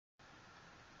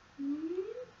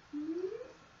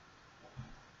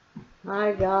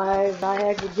Hi guys, I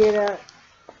had to get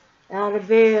out of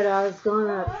bed. I was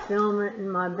gonna film it in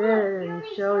my bed and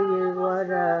show you what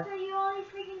the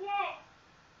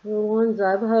ones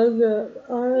I've hung up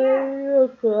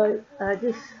look like.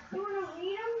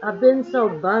 I've been so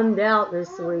bummed out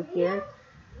this weekend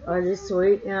or this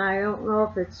week, and I don't know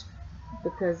if it's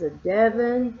because of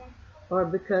Devin or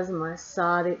because my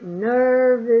sciatic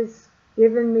nerve is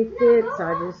giving me fits.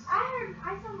 I just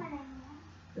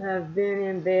have been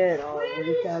in bed all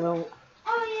week.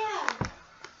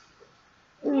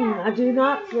 I do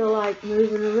not feel like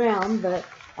moving around, but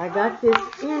I got this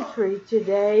entry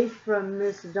today from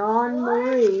Miss Dawn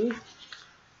Marie,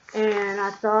 and I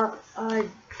thought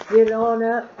I'd get on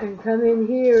up and come in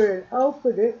here and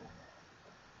open it.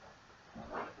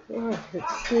 Oh,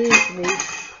 excuse me.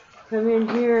 Come in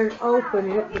here and open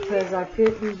it because I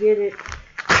couldn't get it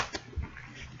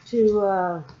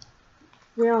to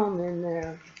film in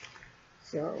there.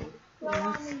 So,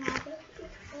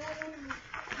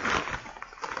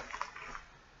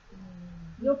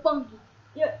 you're funky.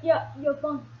 You're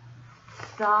funky.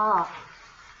 Stop.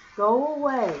 Go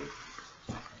away.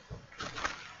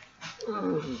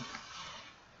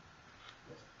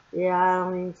 Yeah, I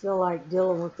don't even feel like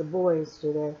dealing with the boys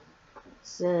today. It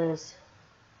says,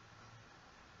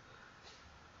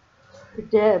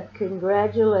 Deb,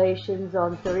 congratulations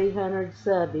on 300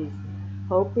 subbies.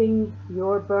 Hoping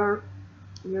your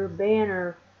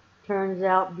banner turns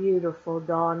out beautiful,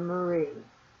 Dawn Marie.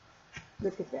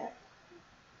 Look at that.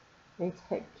 Ain't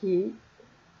that cute?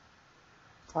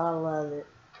 I love it.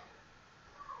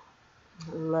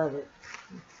 I love it.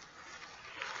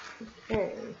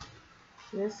 Okay.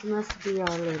 This must be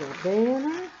our little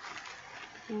banner.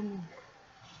 And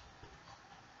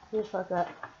see if I got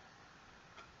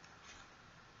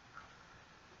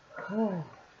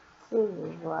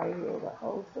scissors right here to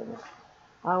open it.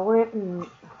 I went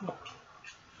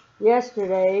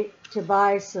yesterday to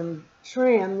buy some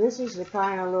trim. This is the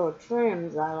kind of little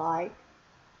trims I like.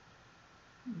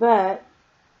 But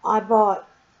I bought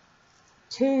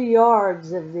 2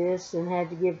 yards of this and had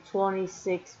to give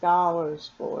 $26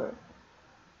 for it.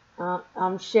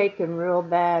 I'm shaking real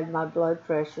bad. My blood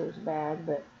pressure's bad,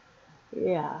 but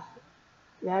yeah,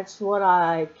 that's what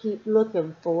I keep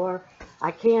looking for.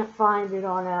 I can't find it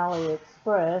on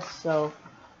AliExpress, so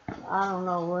I don't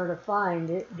know where to find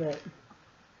it, but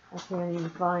I can't even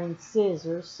find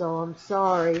scissors, so I'm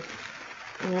sorry.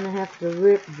 I'm going to have to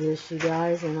rip this, you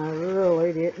guys, and I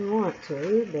really didn't want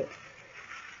to, but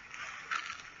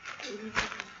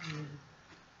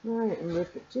I didn't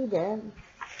rip it too bad.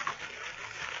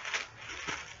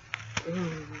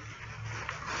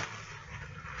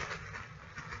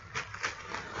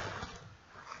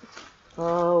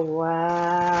 Oh,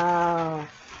 wow.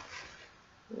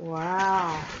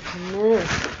 Wow. Miss.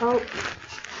 Oh,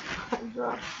 I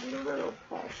dropped the little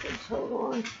package. Hold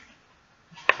on.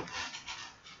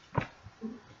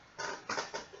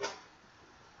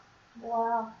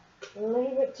 Wow.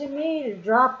 Leave it to me to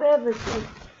drop everything.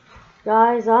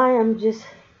 Guys, I am just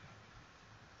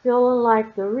feeling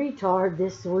like the retard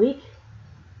this week.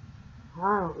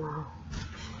 I don't know.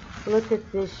 Look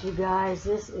at this, you guys.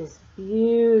 This is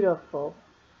beautiful.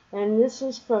 And this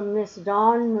is from Miss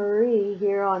Dawn Marie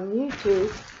here on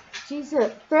YouTube. She's a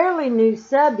fairly new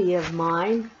subby of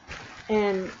mine.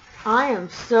 And I am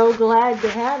so glad to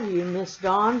have you, Miss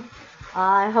Dawn.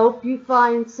 I hope you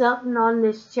find something on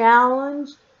this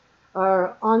challenge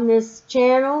or on this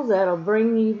channel that'll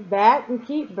bring you back and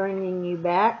keep bringing you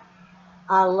back.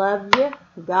 I love you.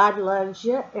 God loves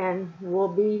you. And we'll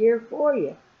be here for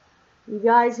you. You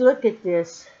guys, look at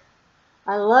this.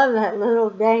 I love that little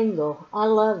dangle. I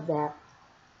love that.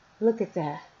 Look at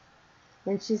that.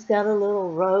 And she's got a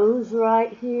little rose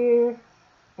right here.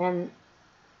 And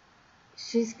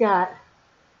she's got,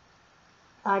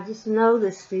 I just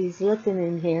noticed these looking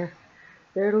in here.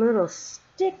 They're little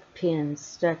stick pins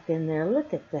stuck in there.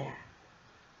 Look at that.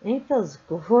 Ain't those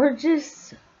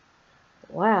gorgeous?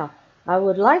 Wow. I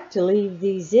would like to leave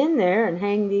these in there and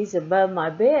hang these above my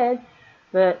bed.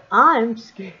 But I'm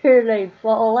scared they'd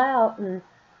fall out, and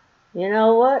you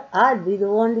know what? I'd be the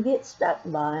one to get stuck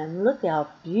by them. Look how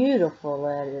beautiful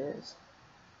that is.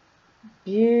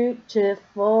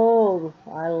 Beautiful.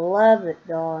 I love it,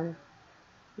 Dawn.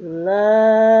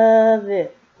 Love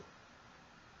it.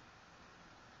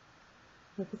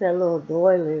 Look at that little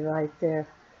doily right there.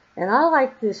 And I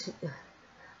like this.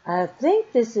 I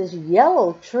think this is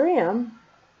yellow trim.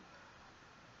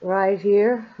 Right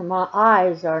here. My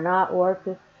eyes are not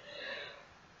working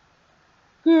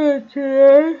good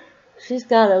today. She's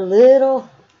got a little,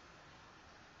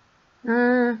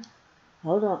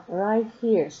 hold on, right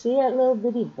here. See that little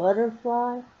bitty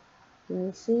butterfly? Can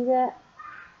you see that?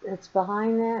 It's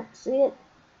behind that. See it?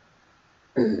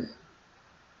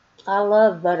 I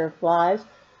love butterflies.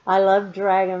 I love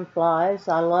dragonflies.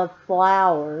 I love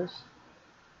flowers.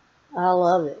 I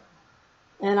love it.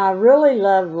 And I really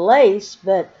love lace,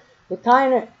 but the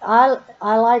kind of,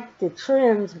 I like the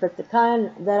trims, but the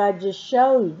kind that I just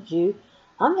showed you,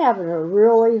 I'm having a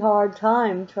really hard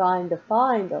time trying to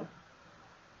find them.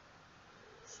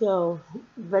 So,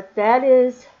 but that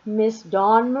is Miss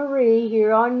Dawn Marie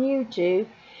here on YouTube.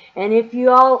 And if you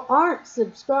all aren't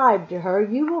subscribed to her,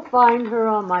 you will find her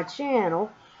on my channel.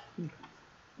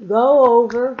 Go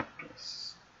over,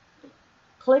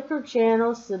 click her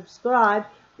channel, subscribe,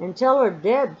 and tell her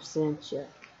Deb sent you.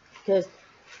 Because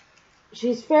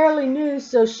she's fairly new,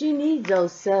 so she needs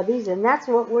those subbies, and that's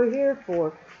what we're here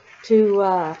for.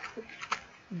 To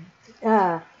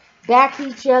back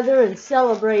each other and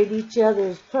celebrate each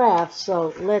other's crafts.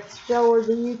 So let's show her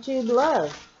the YouTube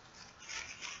love.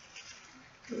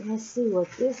 Let's see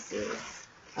what this is.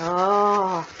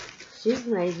 Oh, she's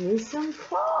made me some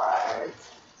cards.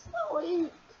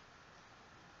 Sweet.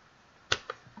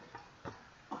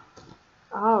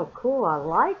 Oh, cool. I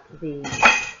like these.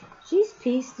 She's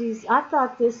pieced these. I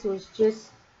thought this was just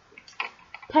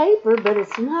paper, but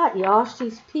it's not, y'all.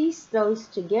 She's pieced those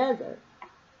together.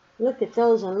 Look at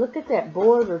those, and look at that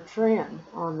border trim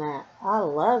on that. I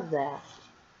love that.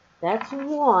 That's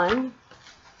one.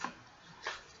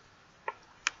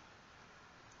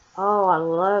 Oh, I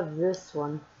love this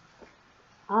one.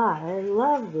 I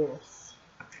love this.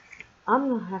 I'm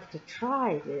going to have to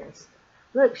try this.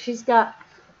 Look, she's got,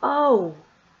 oh,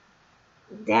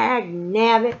 dag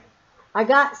nabbit. I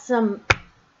got some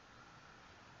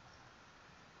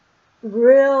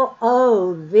real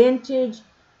old vintage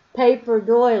paper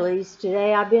doilies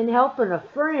today. I've been helping a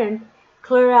friend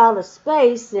clear out a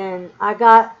space, and I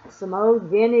got some old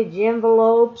vintage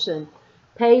envelopes and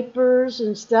papers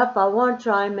and stuff. I want to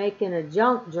try making a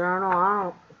junk journal.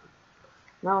 I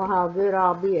don't know how good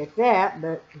I'll be at that,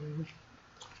 but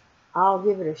I'll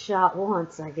give it a shot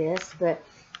once, I guess. But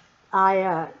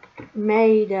I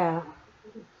made,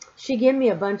 she gave me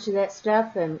a bunch of that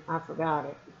stuff, and I forgot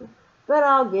it. But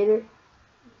I'll get it.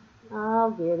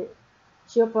 I'll get it.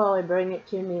 She'll probably bring it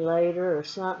to me later or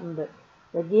something. But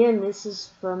again, this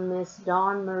is from Miss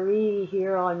Dawn Marie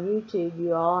here on YouTube,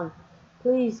 you all. And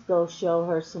please go show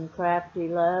her some crafty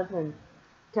love and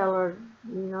tell her,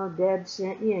 you know, Deb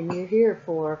sent you and you're here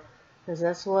for her. Because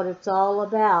that's what it's all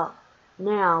about.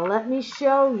 Now, let me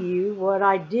show you what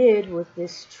I did with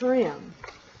this trim.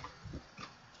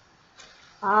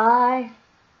 I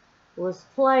was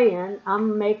playing. I'm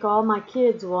going to make all my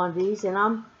kids one of these, and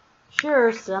I'm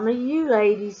sure some of you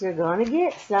ladies are going to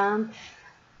get some.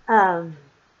 I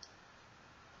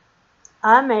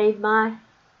made my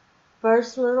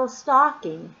first little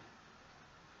stocking.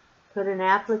 Put an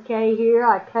applique here.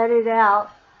 I cut it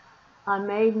out. I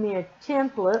made me a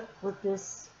template with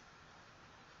this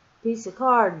piece of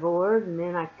cardboard, and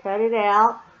then I cut it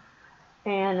out,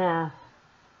 and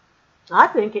I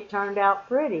think it turned out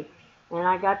pretty. And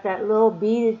I got that little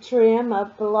beaded trim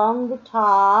up along the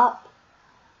top,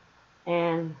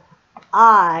 and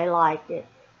I like it.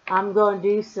 I'm going to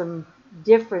do some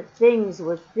different things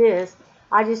with this.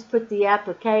 I just put the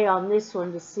applique on this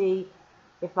one to see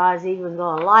if I was even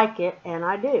going to like it, and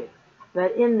I do.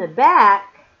 But in the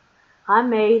back, I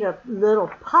made a little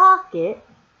pocket.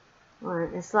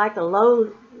 It's like a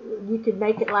load. You could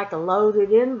make it like a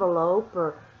loaded envelope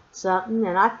or something,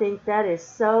 and I think that is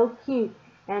so cute.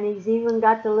 And he's even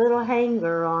got the little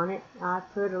hanger on it. I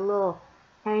put a little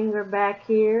hanger back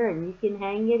here, and you can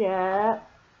hang it up.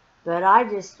 But I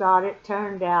just thought it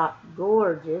turned out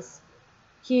gorgeous,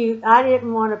 cute. I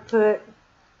didn't want to put,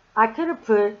 I could have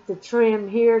put the trim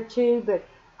here too, but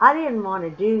I didn't want to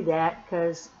do that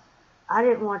because I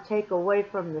didn't want to take away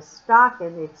from the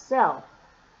stocking itself.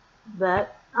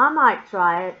 But I might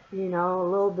try it, you know, a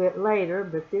little bit later.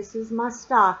 But this is my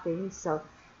stocking, so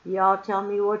y'all tell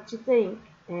me what you think.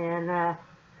 And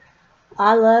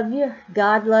I love you.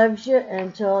 God loves you.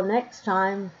 Until next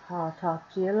time, I'll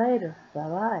talk to you later.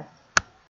 Bye-bye.